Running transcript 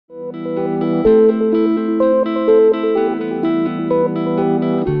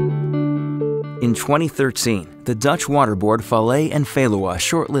2013, the Dutch water board Vallée and Veluwe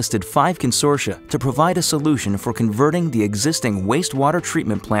shortlisted 5 consortia to provide a solution for converting the existing wastewater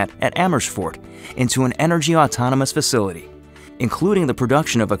treatment plant at Amersfoort into an energy autonomous facility, including the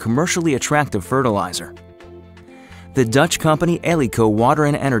production of a commercially attractive fertilizer. The Dutch company ELIQUO Water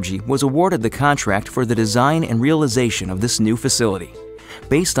Energy was awarded the contract for the design and realization of this new facility,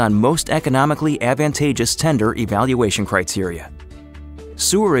 based on most economically advantageous tender evaluation criteria.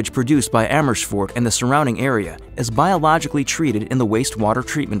 Sewerage produced by Amersfoort and the surrounding area is biologically treated in the wastewater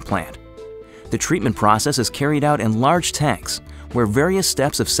treatment plant. The treatment process is carried out in large tanks, where various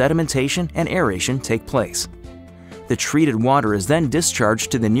steps of sedimentation and aeration take place. The treated water is then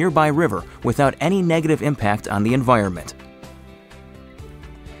discharged to the nearby river without any negative impact on the environment.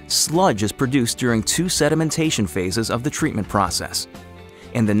 Sludge is produced during 2 sedimentation phases of the treatment process.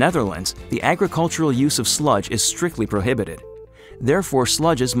 In the Netherlands, the agricultural use of sludge is strictly prohibited. Therefore,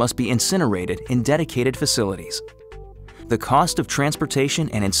 sludges must be incinerated in dedicated facilities. The cost of transportation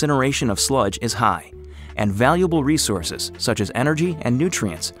and incineration of sludge is high, and valuable resources such as energy and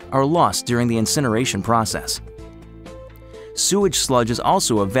nutrients are lost during the incineration process. Sewage sludge is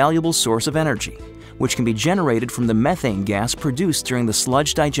also a valuable source of energy, which can be generated from the methane gas produced during the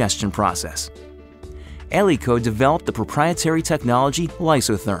sludge digestion process. ELIQUO developed the proprietary technology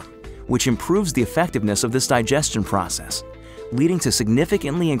LysoTherm, which improves the effectiveness of this digestion process, leading to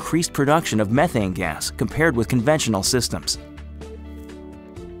significantly increased production of methane gas compared with conventional systems.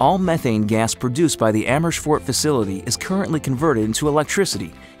 All methane gas produced by the Amersfoort facility is currently converted into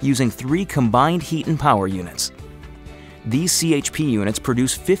electricity using 3 combined heat and power units. These CHP units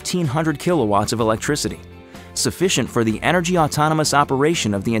produce 1,500 kilowatts of electricity, sufficient for the energy autonomous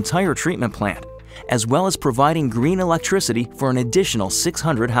operation of the entire treatment plant, as well as providing green electricity for an additional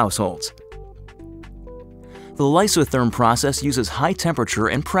 600 households. The LysoTherm process uses high temperature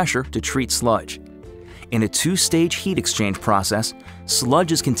and pressure to treat sludge. In a 2-stage heat exchange process,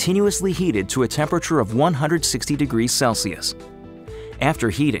 sludge is continuously heated to a temperature of 160 degrees Celsius. After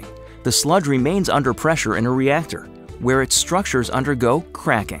heating, the sludge remains under pressure in a reactor, where its structures undergo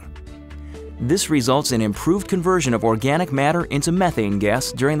cracking. This results in improved conversion of organic matter into methane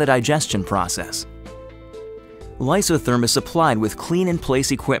gas during the digestion process. LysoTherm is supplied with clean-in-place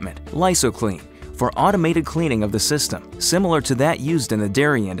equipment, LysoClean, for automated cleaning of the system, similar to that used in the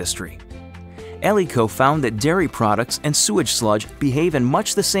dairy industry. ELIQUO found that dairy products and sewage sludge behave in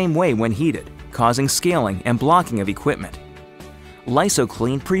much the same way when heated, causing scaling and blocking of equipment.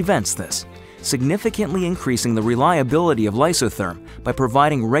 LysoClean prevents this, significantly increasing the reliability of LysoTherm by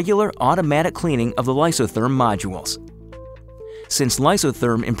providing regular automatic cleaning of the LysoTherm modules. Since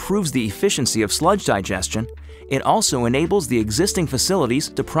LysoTherm improves the efficiency of sludge digestion, it also enables the existing facilities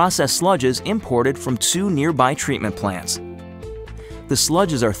to process sludges imported from 2 nearby treatment plants. The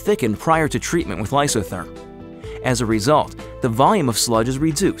sludges are thickened prior to treatment with LysoTherm. As a result, the volume of sludge is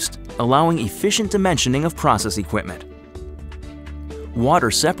reduced, allowing efficient dimensioning of process equipment.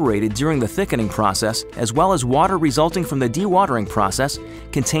 Water separated during the thickening process, as well as water resulting from the dewatering process,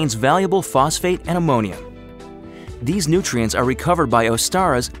 contains valuable phosphate and ammonium. These nutrients are recovered by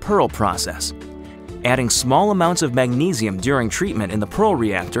Ostara's Pearl process. Adding small amounts of magnesium during treatment in the Pearl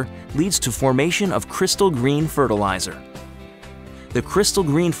reactor leads to formation of crystal green fertilizer. The crystal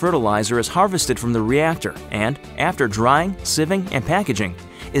green fertilizer is harvested from the reactor and, after drying, sieving, and packaging,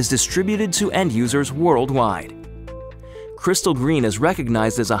 is distributed to end users worldwide. Crystal green is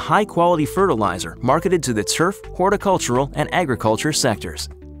recognized as a high-quality fertilizer marketed to the turf, horticultural, and agriculture sectors.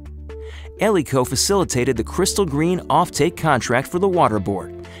 ELIQUO facilitated the crystal green offtake contract for the water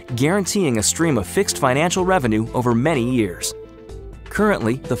board, guaranteeing a stream of fixed financial revenue over many years.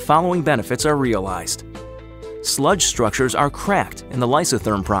 Currently, the following benefits are realized. Sludge structures are cracked in the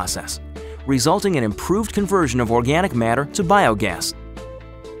LysoTherm process, resulting in improved conversion of organic matter to biogas.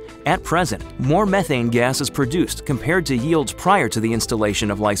 At present, more methane gas is produced compared to yields prior to the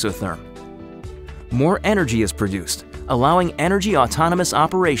installation of LysoTherm. More energy is produced, allowing energy autonomous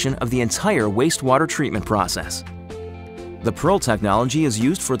operation of the entire wastewater treatment process. The Pearl technology is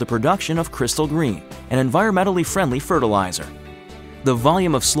used for the production of crystal green, an environmentally friendly fertilizer. The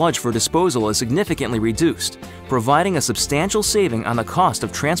volume of sludge for disposal is significantly reduced, providing a substantial saving on the cost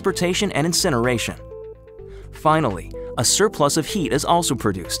of transportation and incineration. Finally, a surplus of heat is also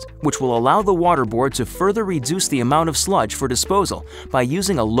produced, which will allow the water board to further reduce the amount of sludge for disposal by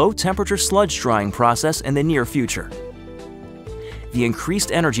using a low-temperature sludge drying process in the near future. The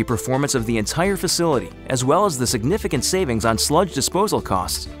increased energy performance of the entire facility, as well as the significant savings on sludge disposal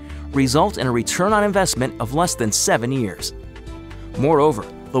costs, result in a return on investment of less than 7 years. Moreover,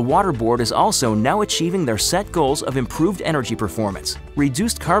 the water board is also now achieving their set goals of improved energy performance,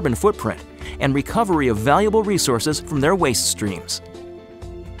 reduced carbon footprint, and recovery of valuable resources from their waste streams.